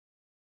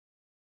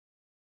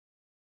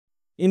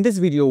In this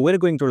video, we're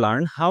going to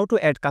learn how to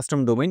add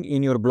custom domain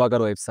in your Blogger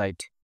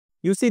website.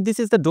 You see, this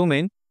is the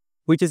domain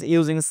which is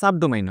using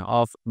subdomain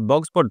of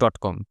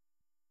blogspot.com.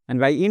 And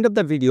by end of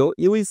the video,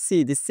 you will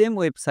see the same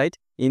website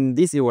in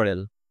this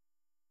URL.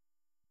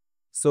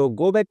 So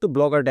go back to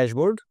Blogger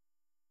dashboard.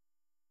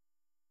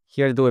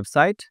 Here's the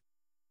website.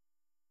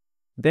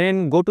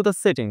 Then go to the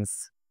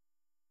settings.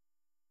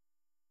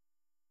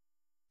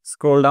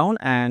 Scroll down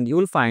and you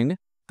will find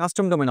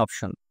custom domain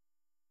option.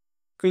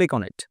 Click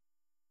on it.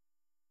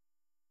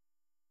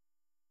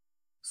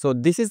 So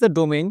this is the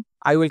domain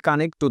I will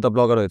connect to the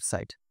Blogger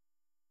website.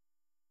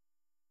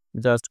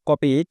 Just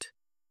copy it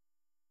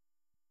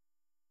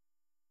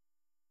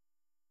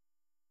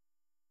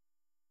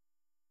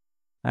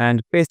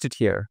and paste it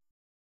here.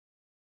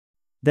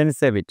 Then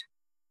save it.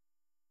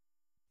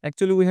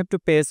 Actually, we have to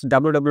paste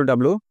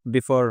www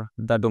before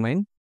the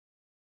domain.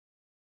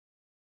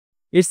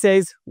 It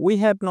says we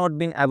have not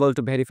been able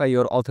to verify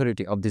your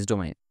authority of this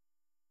domain.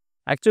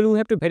 Actually, we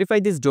have to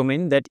verify this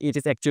domain that it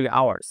is actually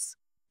ours.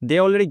 They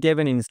already gave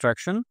an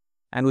instruction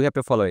and we have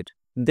to follow it.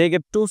 They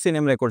gave 2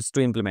 CNAME records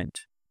to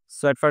implement.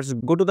 So at first,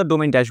 go to the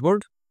domain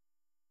dashboard,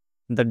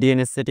 the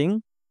DNS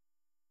setting,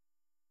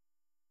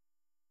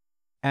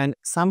 and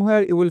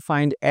somewhere you will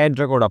find add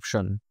record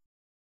option.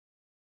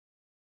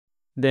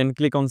 Then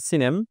click on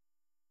CNAME.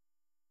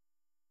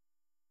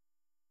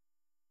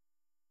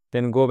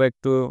 Then go back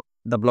to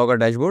the Blogger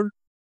dashboard.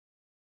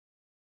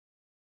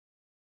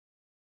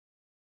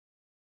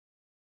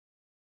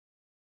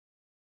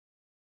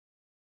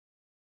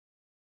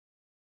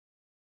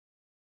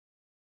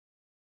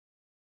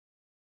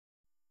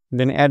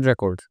 Then add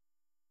record.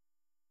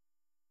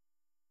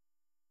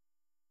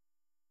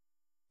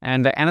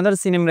 And another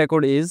CNAME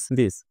record is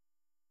this.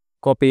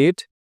 Copy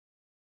it.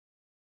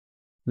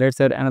 Let's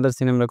add another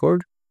CNAME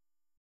record.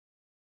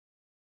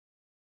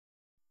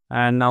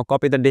 And now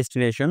copy the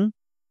destination.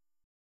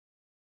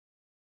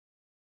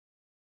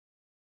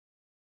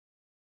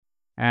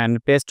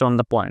 And paste on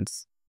the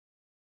points.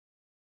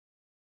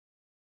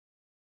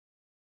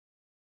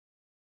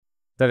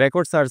 The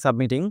records are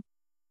submitting.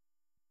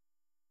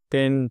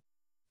 Then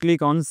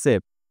click on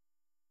save.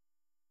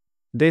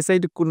 They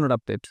said could not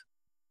update.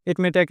 It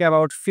may take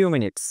about few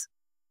minutes.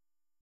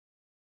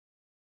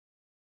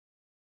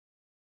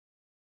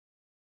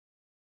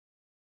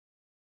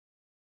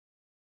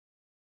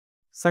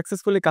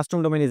 Successfully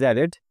custom domain is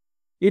added.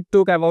 It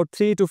took about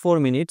 3 to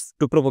 4 minutes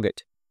to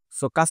propagate.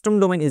 So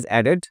custom domain is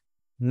added.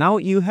 Now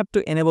you have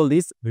to enable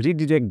this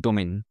redirect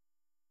domain.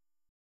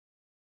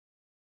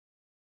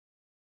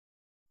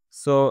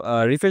 So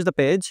refresh the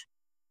page.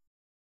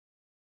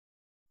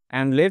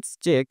 And let's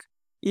check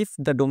if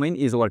the domain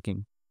is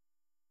working.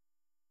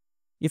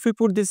 If we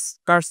put this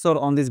cursor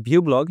on this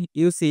view blog,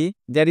 you see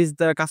there is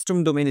the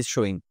custom domain is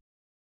showing.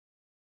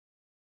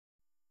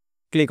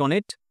 Click on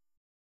it.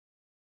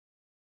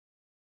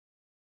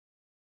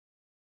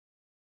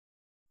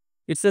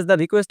 It says the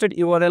requested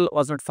URL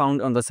was not found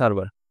on the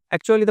server.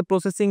 Actually, the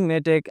processing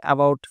may take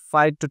about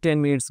 5 to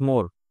 10 minutes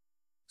more.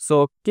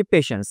 So keep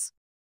patience.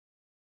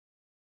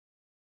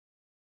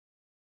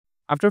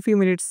 After a few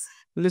minutes,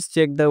 let's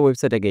check the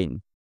website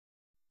again.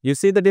 You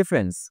see the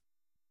difference.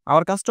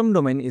 Our custom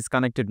domain is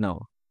connected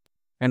now.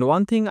 And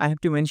one thing I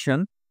have to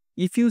mention,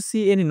 if you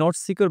see any not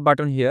secure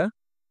button here,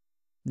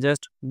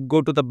 just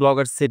go to the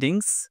Blogger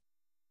settings.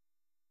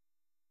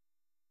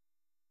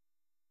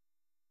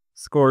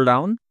 Scroll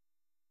down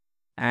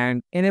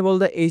and enable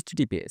the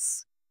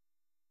HTTPS.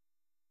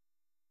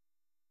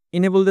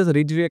 Enable this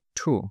redirect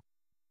too.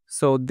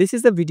 So this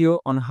is the video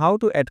on how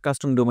to add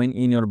custom domain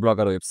in your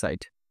Blogger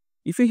website.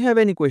 If you have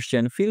any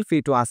question, feel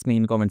free to ask me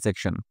in comment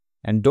section.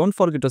 And don't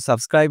forget to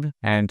subscribe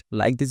and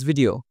like this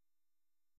video.